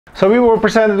So we were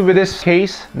presented with this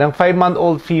case ng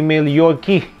 5-month-old female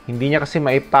Yorkie. Hindi niya kasi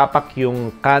maipapak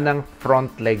yung kanang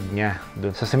front leg niya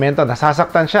dun sa semento.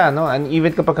 Nasasaktan siya, no? And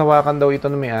even kapag hawakan daw ito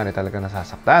ng may-ari, talaga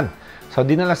nasasaktan. So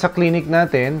dinala sa clinic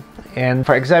natin, and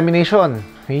for examination,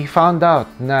 we found out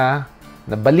na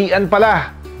nabalian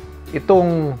pala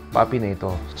itong puppy na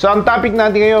ito. So ang topic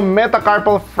natin ngayon,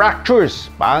 metacarpal fractures.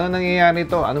 Paano nangyayari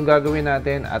ito? Anong gagawin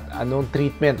natin? At anong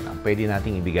treatment ang pwede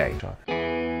nating ibigay? So,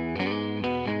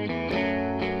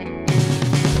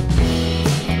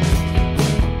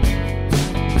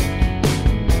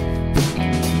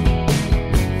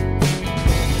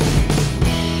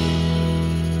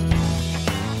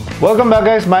 welcome back,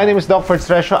 guys. My name is Dr.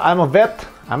 Stresho. I'm a vet.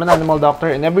 I'm an animal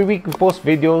doctor, and every week we post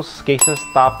videos, cases,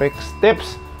 topics,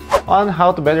 tips on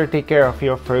how to better take care of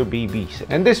your fur babies.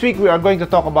 And this week we are going to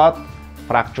talk about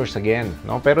fractures again,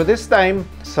 no? Pero this time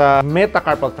sa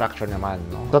metacarpal fracture naman,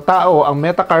 no? Sa tao, ang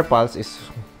metacarpals is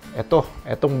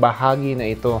etong bahagi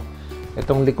na ito,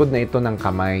 itong likod na ito ng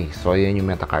kamay. So ayan yung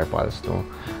metacarpals, no?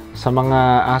 Sa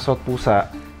mga aso at pusa,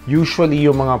 usually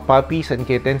yung mga puppies and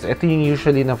kittens, ito yung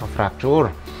usually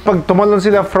na-fracture. Pag tumalon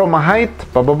sila from a height,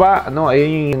 pababa, no,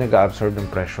 ayun yung nag-absorb ng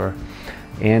pressure.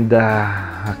 And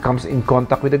comes in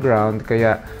contact with the ground.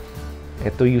 Kaya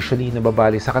ito usually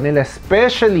nababali sa kanila,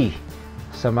 especially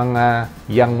sa mga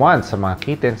young ones, sa mga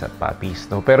kittens at puppies,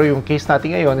 no? Pero yung case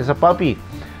natin ngayon is a puppy.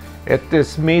 It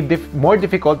is made more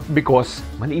difficult because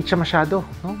maliit siya masyado,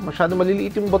 no? Masyado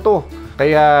maliliit yung buto.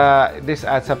 Kaya this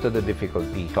adds up to the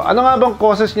difficulty. So ano nga bang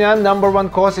causes niya? Number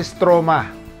one cause is trauma.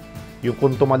 Yung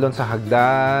kung tumalon sa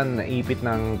hagdan, naipit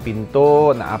ng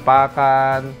pinto,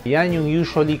 naapakan. Yan yung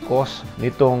usually cause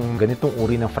nitong ganitong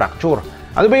uri ng fracture.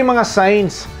 Ano ba yung mga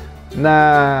signs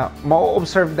na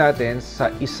ma-observe natin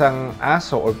sa isang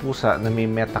aso or pusa na may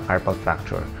metacarpal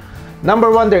fracture?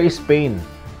 Number one, there is pain.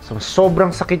 So,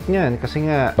 sobrang sakit niyan kasi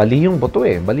nga bali yung buto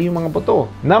bali yung mga buto.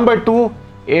 Number two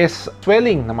is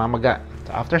swelling, namamaga.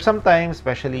 So, after some time,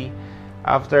 especially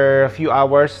after a few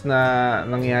hours na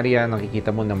nangyari yan,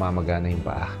 nakikita mo namamaga na yung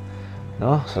paa,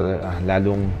 no? So,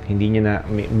 lalong hindi niya na,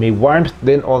 may warmth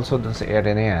din also dun sa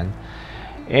area na yan.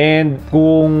 And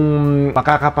kung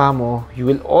makakapa mo, you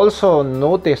will also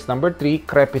notice, number 3,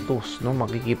 crepitus, no?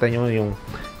 Makikita nyo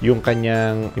yung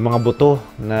kanyang, yung mga buto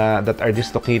na that are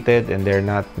dislocated and they're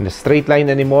not in a straight line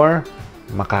anymore.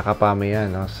 Makakapa mo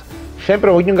yan, no?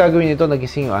 Siyempre, huwag nyo gagawin ito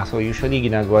nagising yung aso. Usually,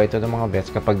 ginagawa ito ng mga vets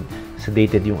kapag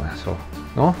sedated yung aso,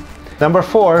 no? Number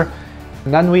 4,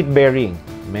 non-weight bearing.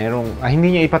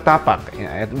 Hindi niya ipatapak,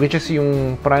 which is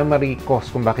yung primary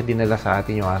cause kung bakit dinala sa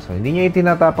atin yung aso. Hindi niya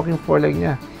itinatapak yung foreleg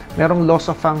niya. Merong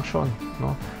loss of function,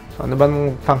 no? So, ano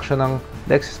bang function ng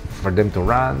legs? For them to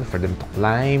run, for them to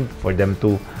climb, for them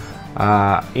to,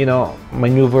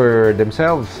 maneuver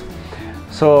themselves.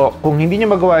 So, kung hindi niya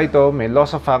magawa ito, may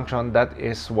loss of function, that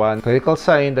is one clinical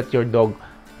sign that your dog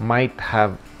might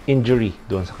have injury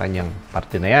doon sa kanyang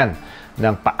parte na yan,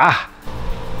 ng paa.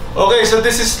 Okay, so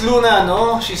this is Luna,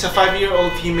 no? She's a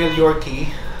 5-year-old female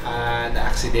Yorkie.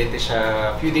 Na-aksidente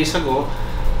siya a few days ago.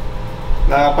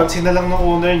 Napansin na lang ng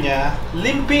owner niya,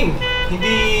 limping.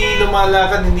 Hindi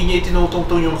lumalakad, hindi niya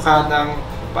itinutungtong yung kanang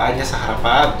paa niya sa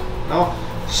harapan, no?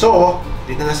 So,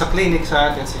 dinala sa clinic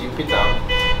sa atin, sa UP Town.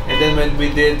 And then when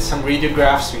we did some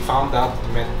radiographs, we found out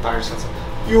the metatarsals.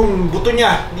 Yung buto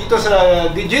niya dito sa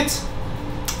digits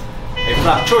ay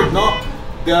fractured, no?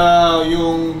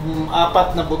 Yung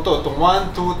 4 na buto, itong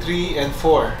 1, 2, 3, and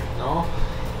 4, no?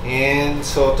 And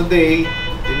so today,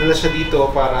 dinala siya dito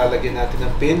para lagyan natin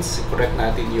ng pins, correct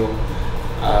natin yung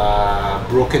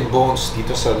broken bones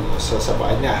dito sa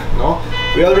paa niya, no?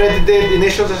 We already did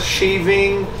initial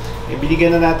shaving.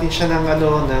 Ibinigyan na natin siya ng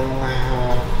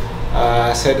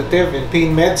sedative and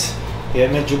pain meds. Kaya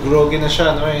medyo groggy na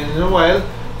siya, no? And in a while,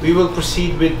 we will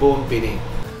proceed with bone pinning.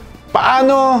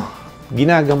 Paano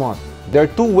ginagamot? There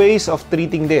are 2 ways of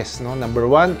treating this, no? Number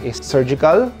 1 is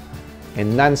surgical and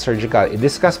non-surgical.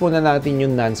 I-discuss muna natin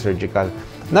yung non-surgical.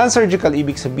 Non-surgical,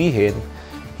 ibig sabihin,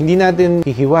 hindi natin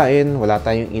hihiwain, wala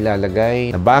tayong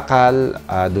ilalagay na bakal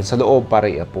dun sa loob para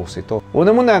i-appose ito.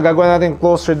 Una muna, gagawa natin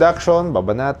close reduction,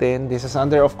 baba natin. This is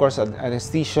under, of course,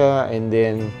 anesthesia, and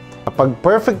then kapag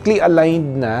perfectly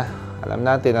aligned na, alam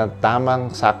natin na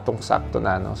tamang saktong-sakto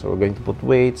na, no? So we're going to put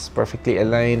weights, perfectly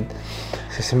aligned,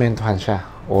 sisementohan siya,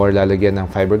 or lalagyan ng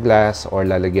fiberglass, or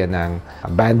lalagyan ng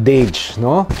bandage,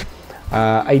 no?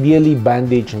 Ideally,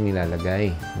 bandage yung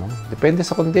nilalagay, no? Depende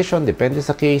sa condition, depende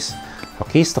sa case, so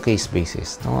case-to-case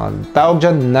basis, no? Tawag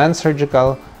dyan,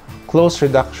 non-surgical close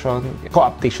reduction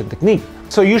coaptation technique.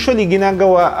 So usually,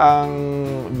 ginagawa ang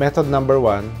method number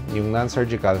 1, yung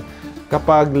non-surgical,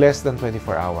 kapag less than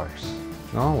 24 hours.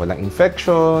 no? Walang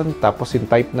infection, tapos yung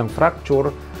type ng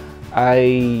fracture ay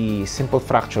simple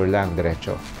fracture lang,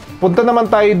 diretso. Punta naman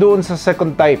tayo doon sa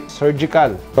second type,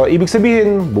 surgical. So, ibig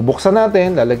sabihin, bubuksan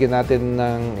natin, lalagyan natin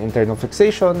ng internal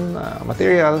fixation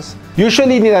materials.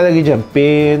 Usually, nilalagay dyan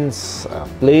pins,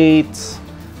 plates.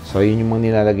 So, yun yung mga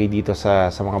nilalagay dito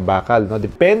sa mga bakal. No?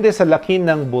 Depende sa laki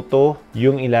ng buto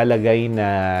yung ilalagay na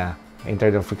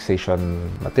internal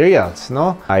fixation materials.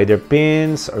 No? Either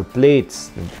pins or plates.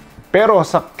 Pero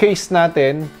sa case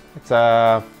natin, it's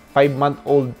a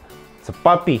 5-month-old, it's a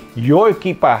puppy,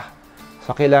 Yorkie pa.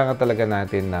 So, kailangan talaga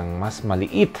natin ng mas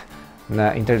maliit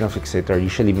na internal fixator,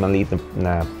 usually maliit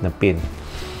na pin.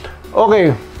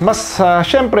 Okay,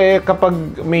 syempre, kapag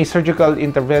may surgical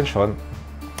intervention,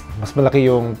 mas malaki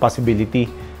yung possibility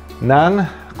ng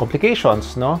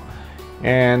complications, no?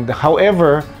 And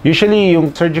however, usually yung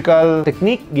surgical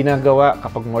technique ginagawa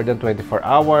kapag more than 24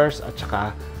 hours at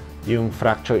saka yung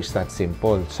fracture is not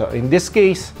simple. So in this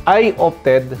case, I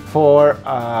opted for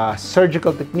a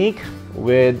surgical technique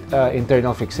with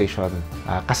internal fixation.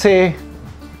 Kasi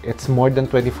it's more than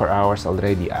 24 hours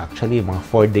already. Actually, mga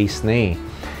 4 days na eh.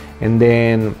 And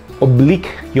then, oblique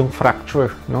yung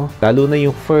fracture, no? Lalo na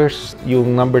yung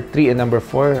number 3 and number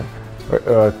 4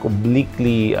 are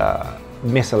obliquely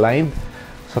misaligned.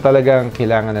 So talagang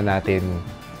kailangan na natin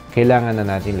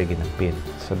lagyan ng pin.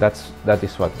 So that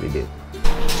is what we did.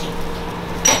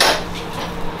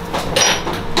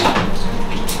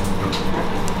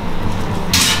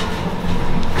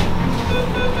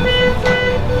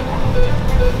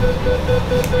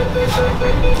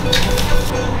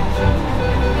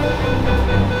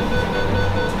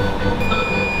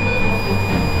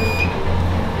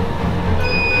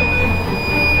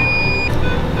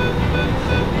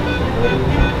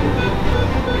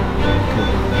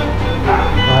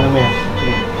 Ano mo yan?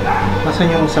 Nasaan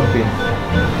yung isang pin?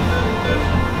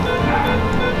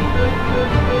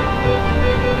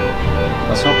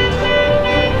 Pasok.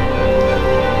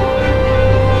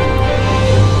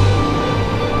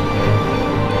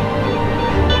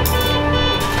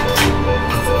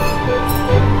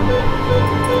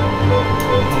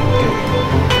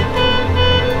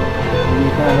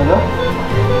 Ano daw?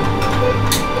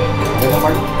 Okay na,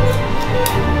 Mark?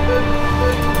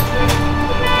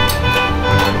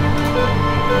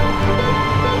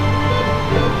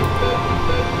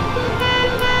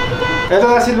 Ito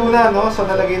na si Luna, no? So,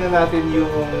 nalagay na natin yung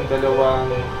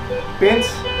dalawang pins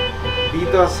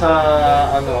dito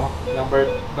sa,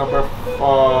 number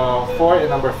 4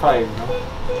 and number 5, no?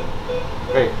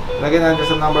 Okay, lagyan natin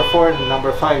sa number 4 and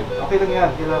number 5. Okay lang yan,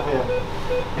 kailangan ko yan.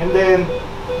 And then,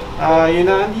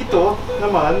 yun na dito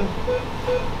naman,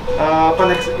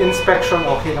 pan-inspection,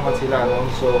 okay naman sila, no?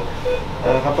 So,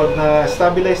 kapag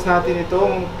na-stabilize natin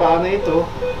itong paa na ito,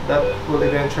 that will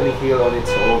eventually heal on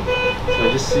its own.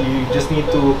 So, you just need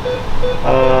to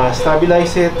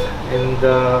stabilize it, and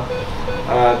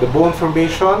the bone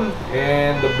formation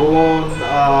and the bone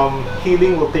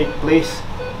healing will take place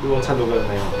doon sa lugar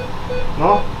na yun,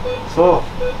 no? So,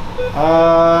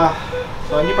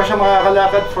 hindi pa siya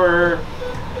makakalakad for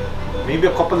maybe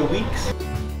a couple of weeks.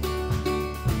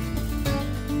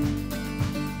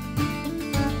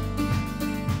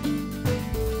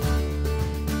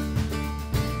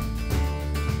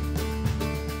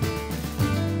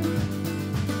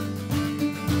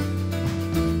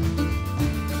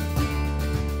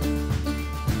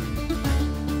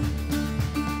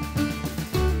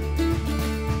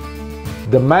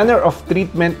 The manner of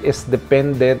treatment is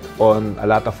dependent on a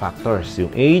lot of factors.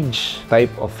 Yung age, type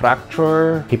of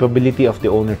fracture, capability of the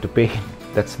owner to pay.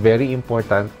 That's very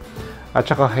important.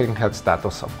 At saka yung health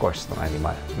status, of course, ng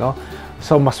animal, no?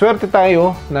 So, maswerte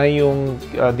tayo na yung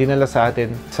dinala sa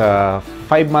atin sa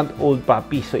 5-month-old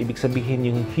puppy. So, ibig sabihin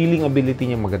yung healing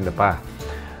ability niya maganda pa.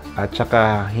 At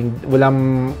saka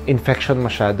walang infection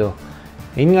masyado.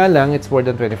 Yun nga lang, it's more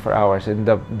than 24 hours and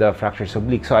the fracture is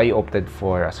oblique. So, I opted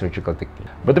for a surgical technique.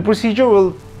 But the procedure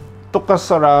took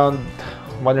us around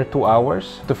 1 or 2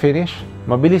 hours to finish.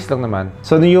 Mabilis lang naman.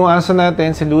 So, yung aso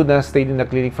natin, si Luna, stayed in the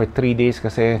clinic for 3 days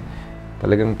kasi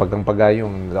talagang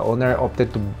pagang-pagayong. The owner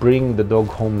opted to bring the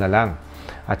dog home na lang.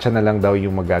 At siya na lang daw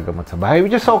yung magagamot sa bahay,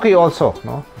 which is okay also,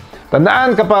 no?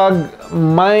 Tandaan, kapag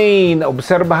may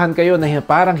naobserbahan kayo na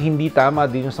parang hindi tama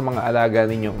din sa mga alaga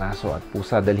ninyong aso at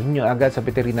pusa, dalhin nyo agad sa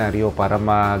veterinaryo para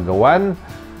magawan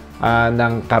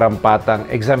ng karampatang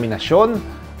eksaminasyon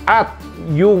at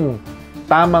yung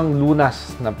tamang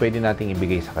lunas na pwede nating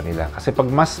ibigay sa kanila. Kasi pag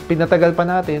mas pinatagal pa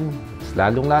natin,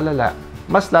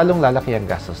 mas lalong lalaki ang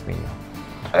gastos ninyo.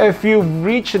 If you've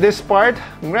reached this part,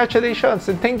 congratulations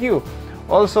and thank you.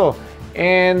 Also,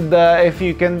 And if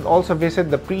you can also visit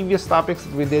the previous topics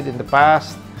that we did in the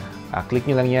past, click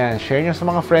nyo lang yan. Share nyo sa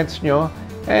mga friends nyo.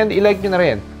 And i-like nyo na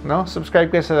rin. No?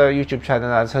 Subscribe kayo sa YouTube channel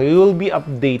natin so you will be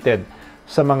updated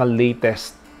sa mga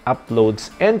latest uploads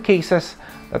and cases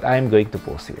that I'm going to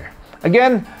post here.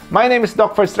 Again, my name is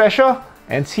Doc Foreleg,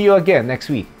 and see you again next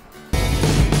week.